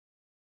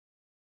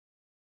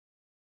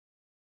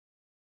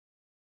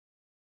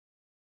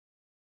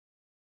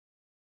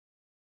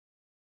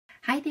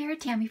Hi there,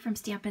 Tammy from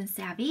Stampin'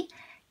 Savvy.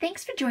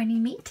 Thanks for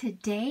joining me.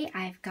 Today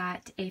I've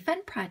got a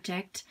fun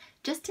project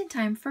just in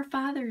time for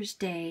Father's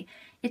Day.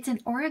 It's an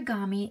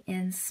origami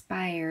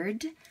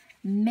inspired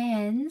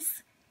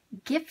men's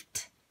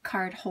gift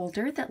card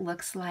holder that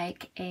looks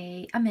like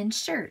a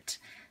men's shirt.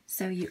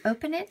 So you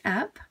open it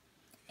up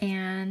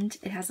and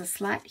it has a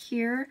slot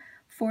here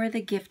for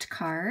the gift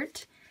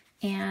card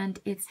and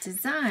it's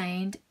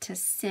designed to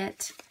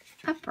sit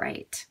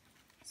upright.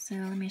 So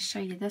let me show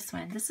you this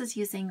one. This is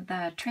using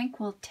the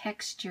Tranquil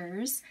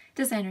Textures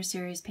Designer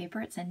Series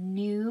paper. It's a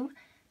new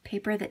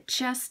paper that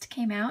just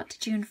came out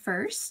June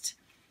 1st.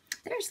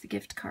 There's the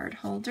gift card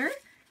holder.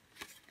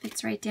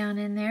 Fits right down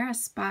in there, a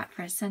spot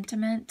for a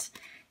sentiment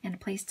and a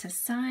place to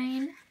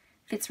sign.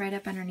 Fits right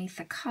up underneath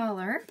the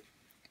collar.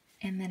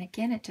 And then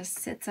again, it just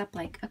sits up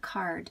like a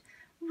card.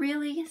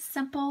 Really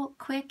simple,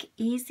 quick,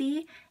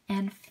 easy,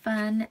 and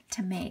fun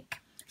to make.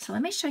 So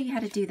let me show you how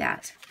to do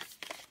that.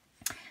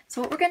 So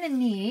what we're going to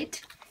need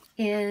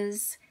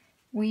is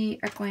we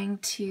are going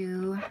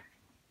to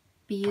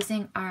be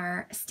using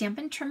our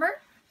Stampin'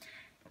 trimmer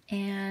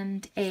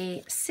and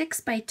a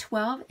 6 by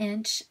 12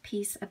 inch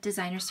piece of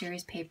Designer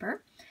Series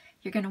paper.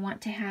 You're going to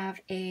want to have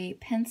a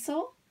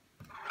pencil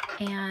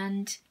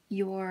and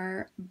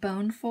your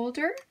bone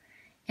folder,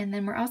 and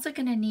then we're also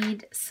going to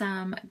need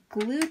some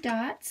glue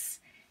dots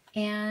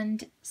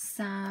and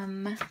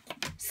some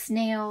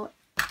snail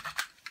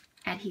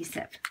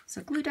adhesive. So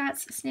glue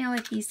dots, snail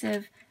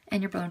adhesive,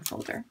 and your bone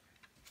folder.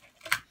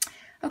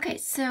 Okay,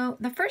 so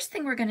the first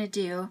thing we're going to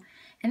do,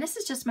 and this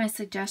is just my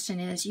suggestion,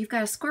 is you've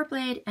got a score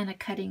blade and a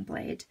cutting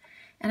blade.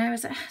 And I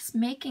was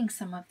making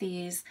some of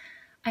these.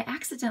 I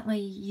accidentally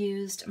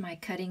used my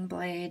cutting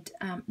blade,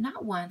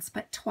 not once,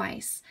 but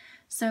twice.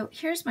 So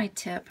here's my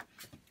tip,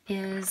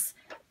 is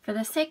for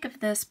the sake of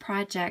this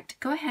project,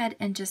 go ahead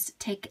and just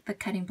take the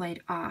cutting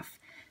blade off.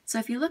 So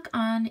if you look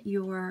on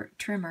your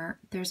trimmer,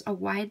 there's a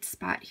wide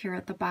spot here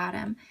at the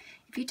bottom.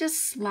 If you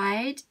just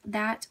slide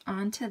that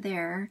onto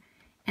there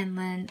and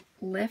then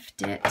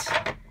lift it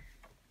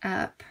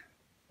up,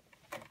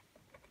 I'm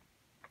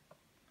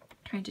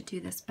trying to do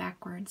this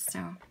backwards,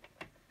 so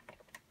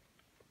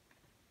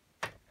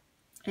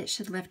it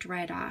should lift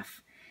right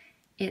off.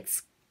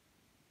 It's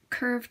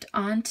curved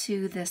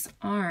onto this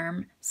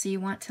arm, so you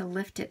want to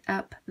lift it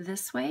up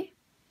this way,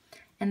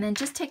 and then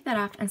just take that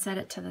off and set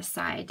it to the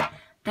side.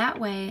 That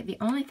way, the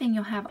only thing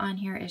you'll have on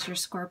here is your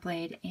score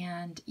blade,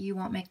 and you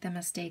won't make the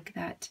mistake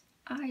that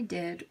I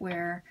did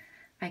where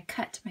I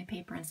cut my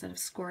paper instead of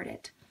scored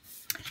it.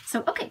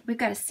 So, okay, we've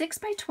got a 6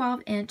 by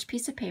 12 inch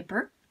piece of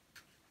paper.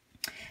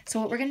 So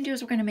what we're going to do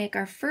is we're going to make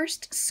our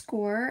first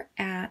score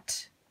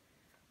at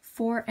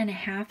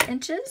 4.5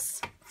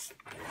 inches.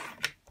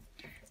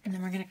 And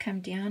then we're going to come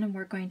down and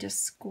we're going to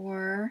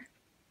score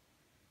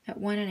at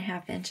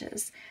 1.5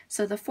 inches.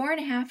 So the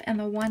 4.5 and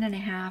the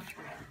 1.5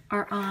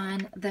 are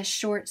on the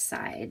short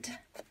side,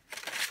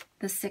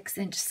 the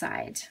 6-inch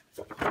side.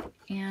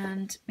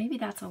 And maybe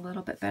that's a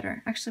little bit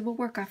better. Actually, we'll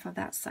work off of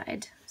that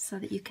side so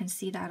that you can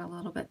see that a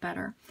little bit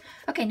better.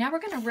 Okay, now we're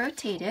going to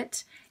rotate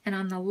it, and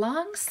on the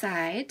long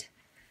side,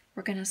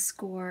 we're going to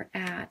score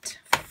at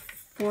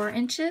 4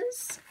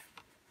 inches,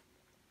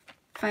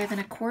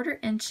 5.25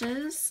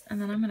 inches,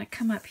 and then I'm going to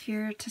come up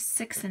here to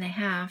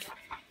 6.5,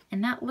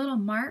 and that little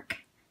mark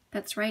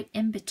that's right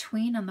in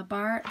between on the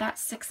bar,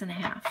 that's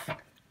 6.5.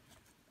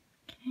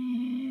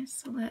 Okay,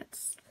 so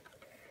let's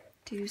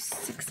do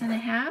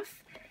 6.5,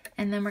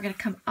 and then we're going to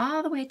come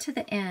all the way to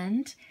the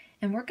end,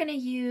 and we're going to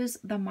use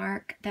the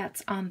mark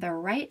that's on the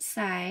right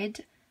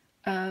side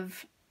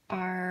of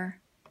our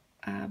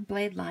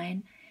blade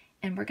line,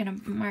 and we're going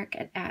to mark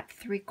it at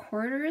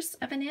 3/4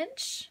 of an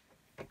inch,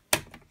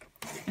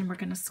 and we're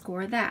going to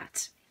score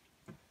that.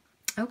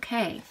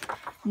 Okay,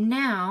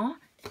 now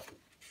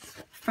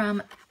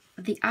from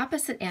the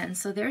opposite end,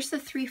 so there's the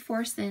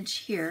 3/4 inch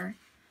here,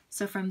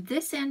 so from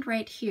this end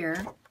right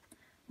here,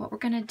 what we're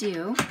going to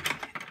do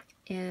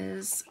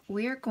is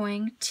we are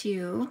going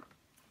to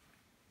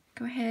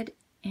go ahead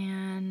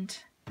and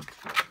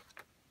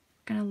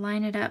going to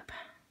line it up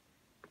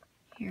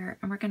here,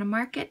 and we're going to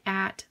mark it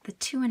at the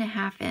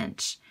 2.5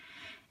 inch.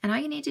 And all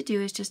you need to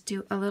do is just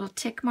do a little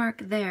tick mark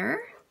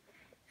there,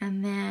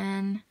 and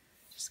then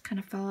just kind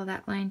of follow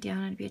that line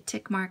down and be a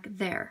tick mark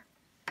there.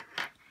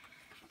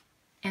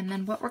 And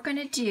then what we're going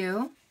to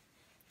do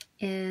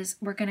is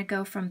we're going to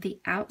go from the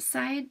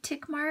outside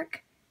tick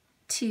mark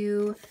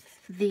to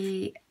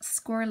the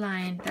score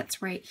line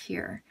that's right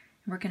here.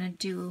 And we're going to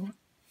do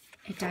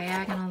a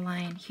diagonal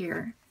line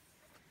here.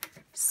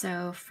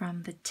 So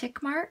from the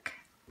tick mark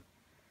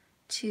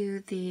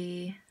to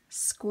the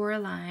score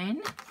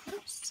line,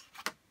 oops,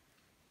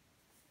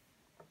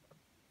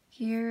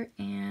 here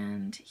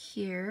and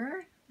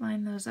here,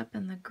 line those up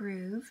in the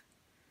groove.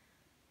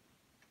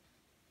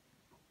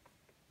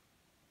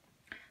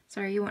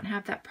 Sorry, you won't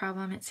have that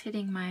problem. It's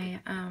hitting my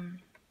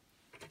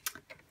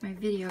my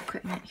video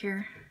equipment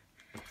here.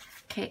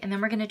 Okay, and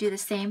then we're going to do the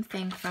same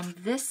thing from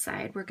this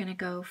side. We're going to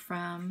go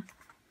from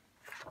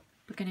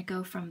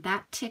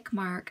that tick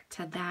mark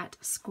to that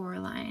score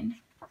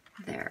line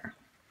there.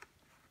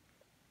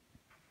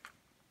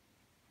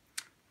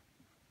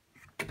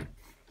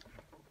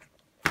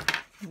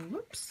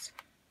 Whoops.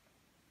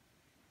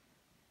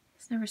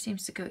 This never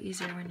seems to go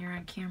easier when you're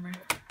on camera.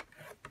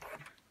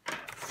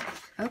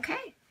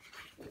 Okay.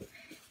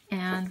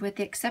 And with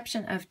the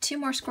exception of 2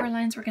 more score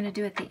lines we're going to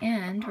do at the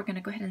end, we're going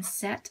to go ahead and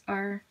set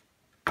our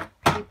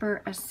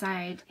paper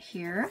aside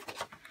here.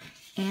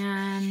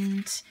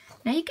 And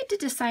now you get to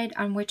decide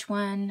on which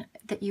one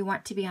that you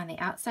want to be on the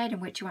outside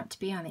and which you want to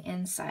be on the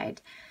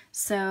inside.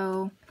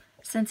 So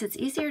since it's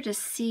easier to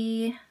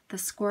see the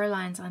score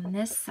lines on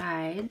this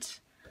side,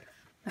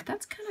 but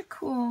that's kind of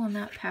cool in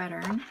that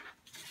pattern,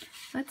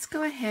 let's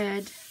go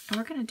ahead and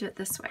we're going to do it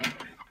this way.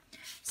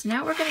 So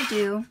now what we're going to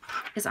do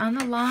is on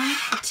the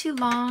 2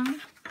 long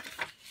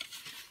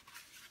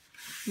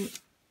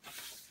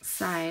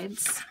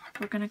sides,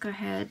 we're going to go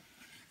ahead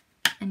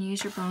and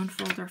use your bone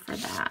folder for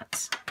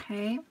that,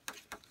 okay?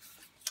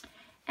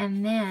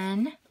 And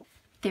then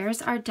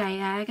there's our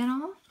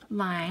diagonal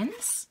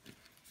lines,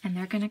 and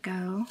they're going to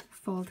go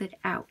folded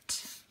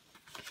out,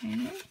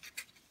 okay?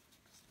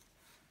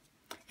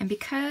 And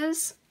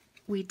because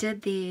we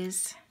did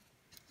these,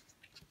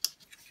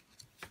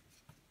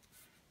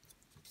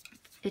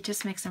 it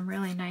just makes them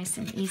really nice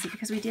and easy.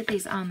 Because we did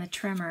these on the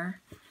trimmer,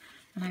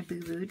 and I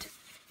boo-booed,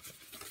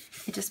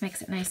 it just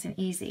makes it nice and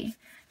easy.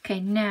 Okay,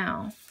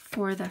 now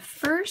for the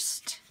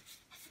first,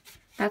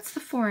 that's the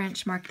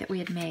 4-inch mark that we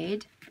had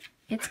made.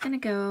 It's going to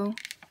go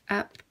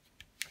up.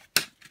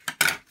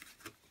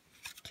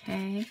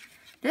 Okay,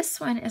 this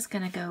one is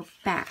going to go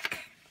back.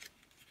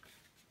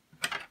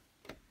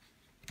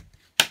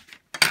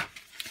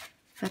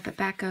 Flip it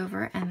back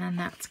over, and then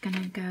that's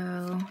going to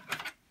go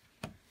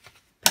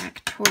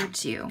back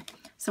towards you.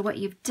 So what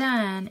you've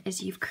done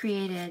is you've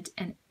created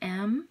an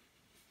M.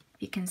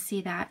 You can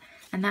see that,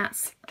 and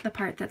that's the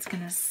part that's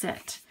going to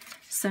sit.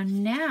 So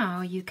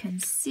now you can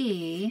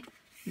see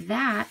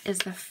that is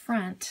the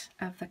front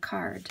of the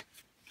card.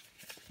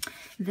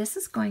 This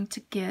is going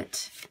to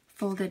get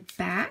folded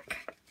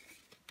back.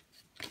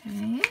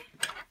 Okay.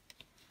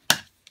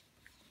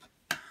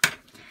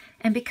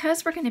 And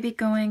because we're going to be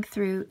going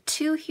through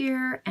 2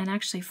 here and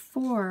actually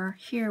 4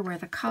 here where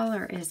the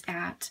collar is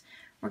at,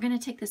 we're going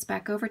to take this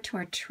back over to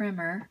our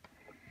trimmer,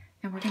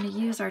 and we're going to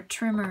use our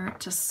trimmer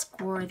to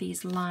score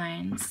these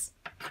lines.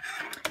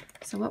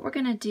 So what we're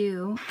going to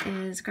do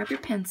is grab your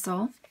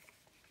pencil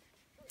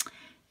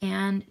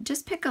and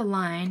just pick a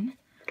line.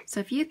 So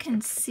if you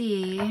can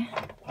see,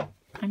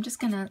 I'm just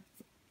going to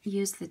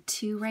use the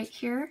 2 right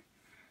here,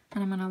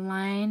 and I'm going to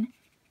line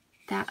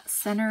that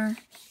center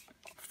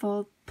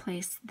fold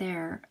place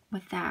there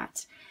with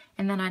that.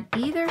 And then on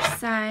either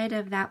side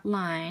of that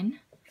line,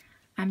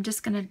 I'm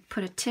just going to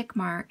put a tick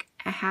mark,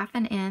 a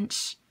 1/2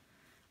 inch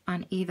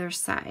on either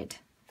side.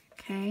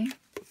 Okay,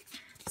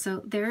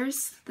 so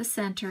there's the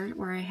center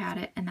where I had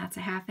it, and that's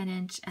a 1/2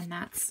 inch, and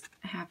that's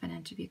a 1/2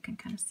 inch, if you can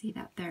kind of see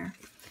that there.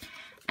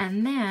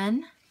 And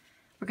then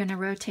we're going to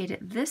rotate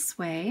it this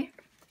way,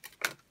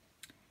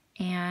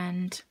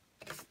 and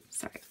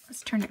sorry,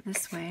 let's turn it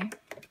this way.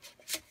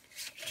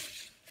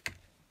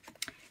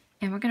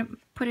 And we're going to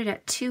put it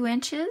at 2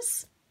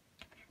 inches,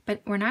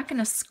 but we're not going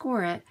to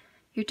score it.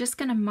 You're just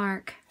going to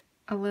mark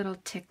a little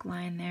tick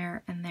line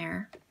there and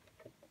there.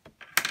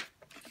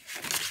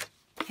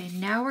 Okay,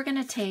 now we're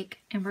going to take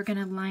and we're going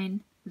to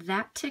line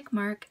that tick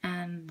mark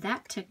and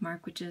that tick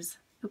mark, which is,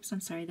 oops, I'm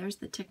sorry, there's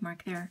the tick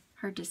mark there,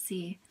 hard to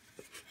see.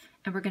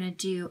 And we're going to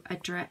do a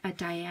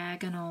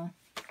diagonal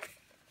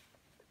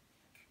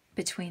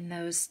between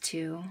those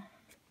 2.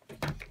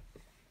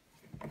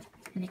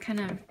 And you kind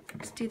of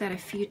just do that a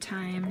few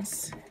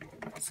times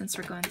since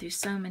we're going through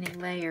so many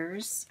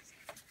layers.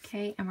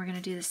 Okay, and we're going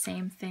to do the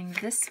same thing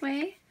this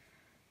way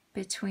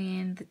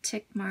between the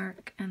tick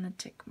mark and the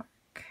tick mark.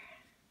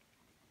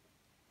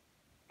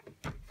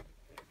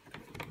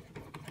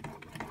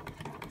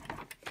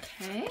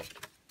 Okay,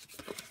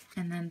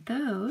 and then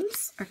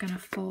those are going to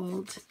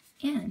fold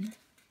in.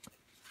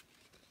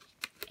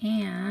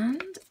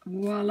 And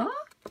voila!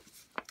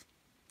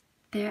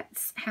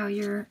 That's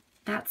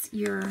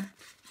your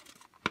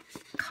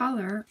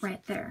collar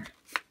right there.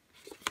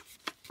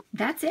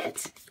 That's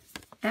it.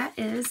 That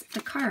is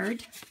the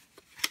card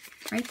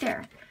right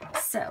there.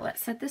 So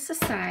let's set this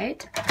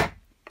aside.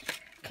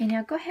 Okay,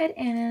 now go ahead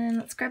and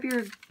let's grab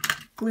your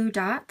glue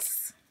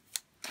dots,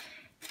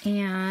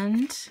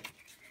 and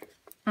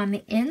on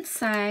the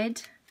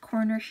inside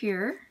corner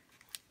here,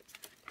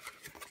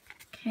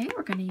 okay,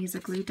 we're going to use a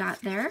glue dot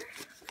there,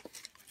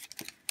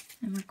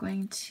 and we're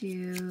going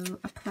to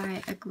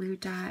apply a glue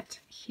dot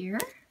here.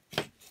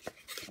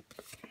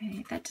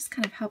 Okay, that just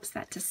kind of helps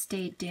that to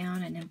stay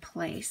down and in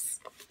place.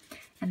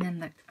 And then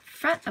the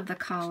front of the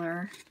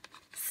collar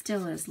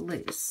still is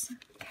loose,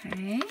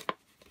 okay?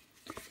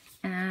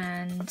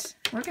 And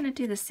we're going to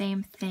do the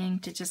same thing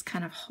to just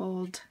kind of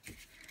hold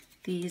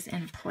these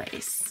in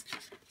place.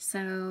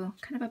 So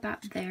kind of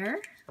about there,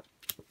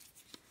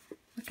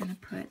 we're going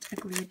to put a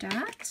glue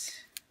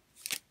dot.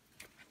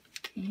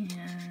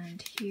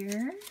 And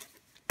here,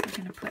 we're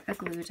going to put a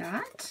glue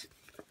dot,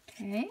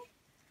 okay?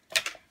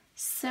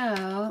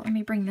 So let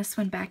me bring this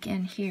one back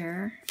in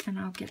here, and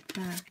I'll get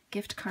the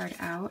gift card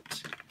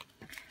out.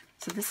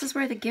 So this is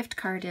where the gift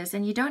card is,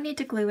 and you don't need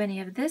to glue any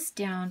of this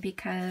down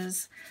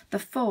because the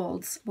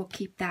folds will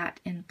keep that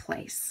in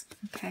place,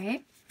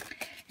 okay?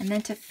 And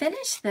then to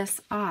finish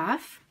this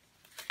off,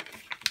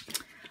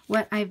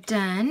 what I've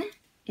done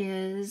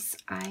is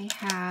I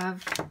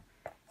have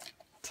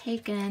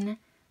taken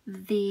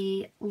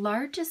the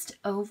largest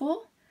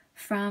oval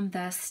from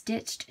the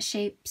Stitched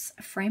Shapes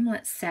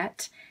framelit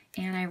set,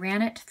 and I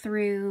ran it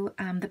through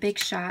the Big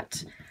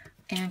Shot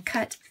and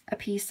cut a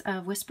piece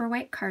of Whisper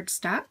White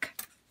cardstock.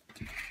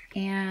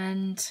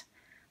 And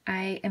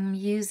I am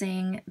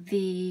using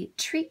the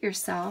Treat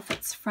Yourself.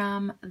 It's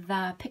from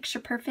the Picture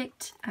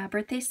Perfect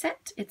birthday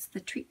set. It's the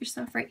Treat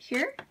Yourself right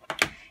here.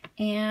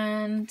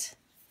 And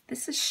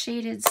this is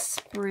shaded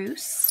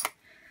spruce.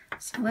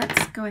 So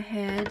let's go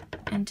ahead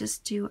and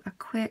just do a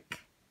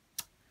quick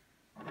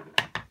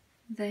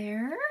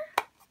there.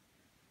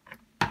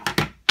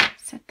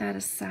 Set that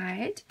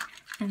aside.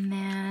 And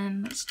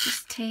then let's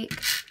just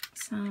take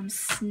some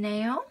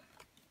snail.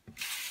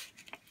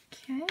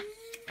 Okay.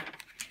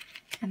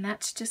 And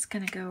that's just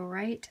going to go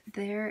right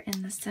there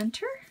in the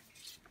center.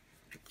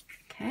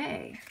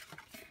 Okay.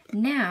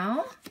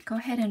 Now, go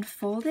ahead and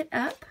fold it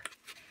up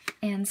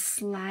and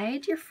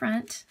slide your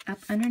front up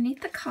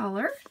underneath the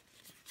collar,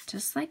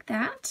 just like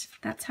that.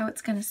 That's how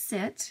it's going to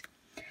sit.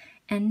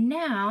 And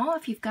now,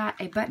 if you've got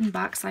a button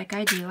box like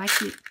I do, I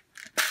keep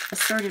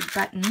assorted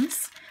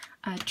buttons.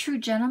 True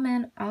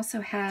Gentleman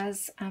also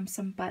has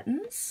some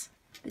buttons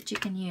that you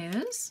can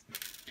use.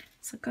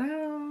 So we're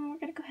going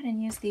to go ahead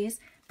and use these.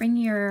 Bring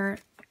your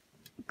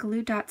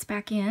glue dots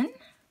back in,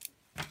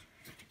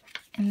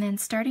 and then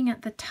starting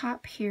at the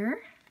top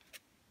here,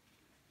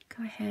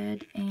 go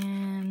ahead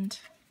and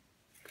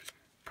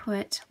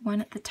put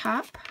one at the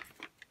top,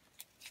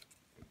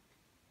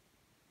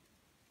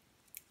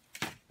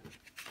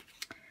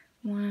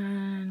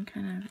 one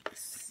kind of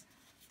this,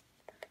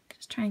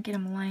 just try and get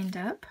them lined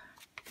up,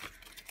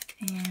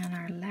 and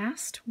our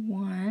last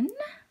one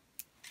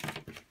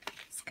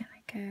is going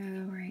to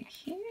go right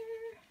here.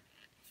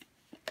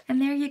 And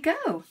there you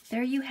go.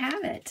 There you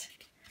have it.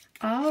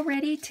 All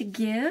ready to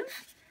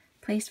give.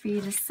 Place for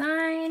you to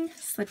sign.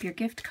 Slip your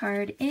gift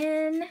card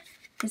in.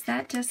 Is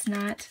that just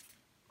not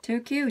too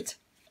cute?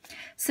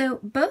 So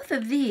both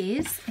of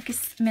these, like I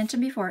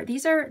mentioned before,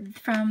 these are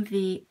from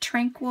the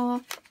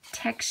Tranquil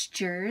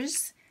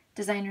Textures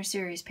Designer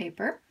Series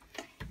paper.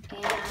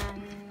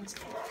 And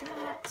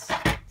I've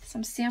got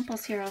some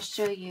samples here I'll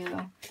show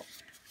you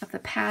of the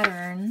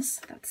patterns.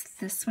 That's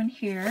this one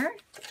here,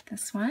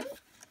 this one.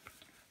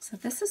 So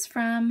this is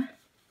from,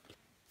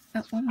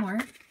 oh, one more,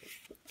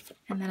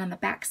 and then on the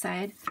back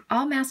side,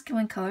 all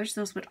masculine colors,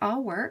 those would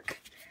all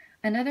work.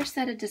 Another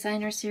set of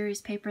Designer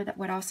Series paper that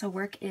would also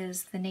work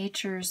is the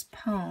Nature's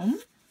Poem.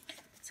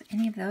 So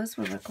any of those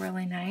would look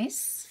really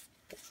nice.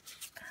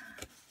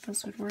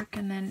 Those would work,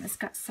 and then it's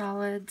got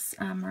solids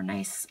or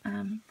nice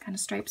kind of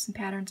stripes and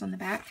patterns on the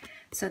back.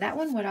 So that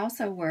one would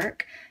also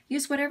work.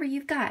 Use whatever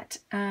you've got.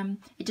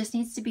 It just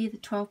needs to be the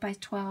 12 by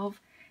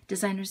 12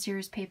 Designer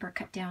Series paper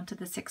cut down to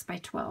the 6 by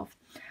 12.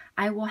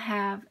 I will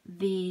have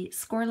the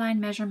score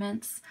line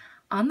measurements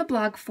on the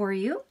blog for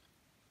you.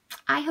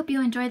 I hope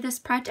you enjoyed this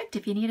project.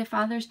 If you need a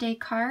Father's Day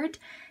card,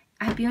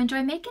 I hope you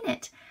enjoy making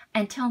it.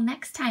 Until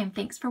next time,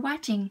 thanks for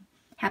watching.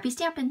 Happy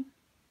stamping!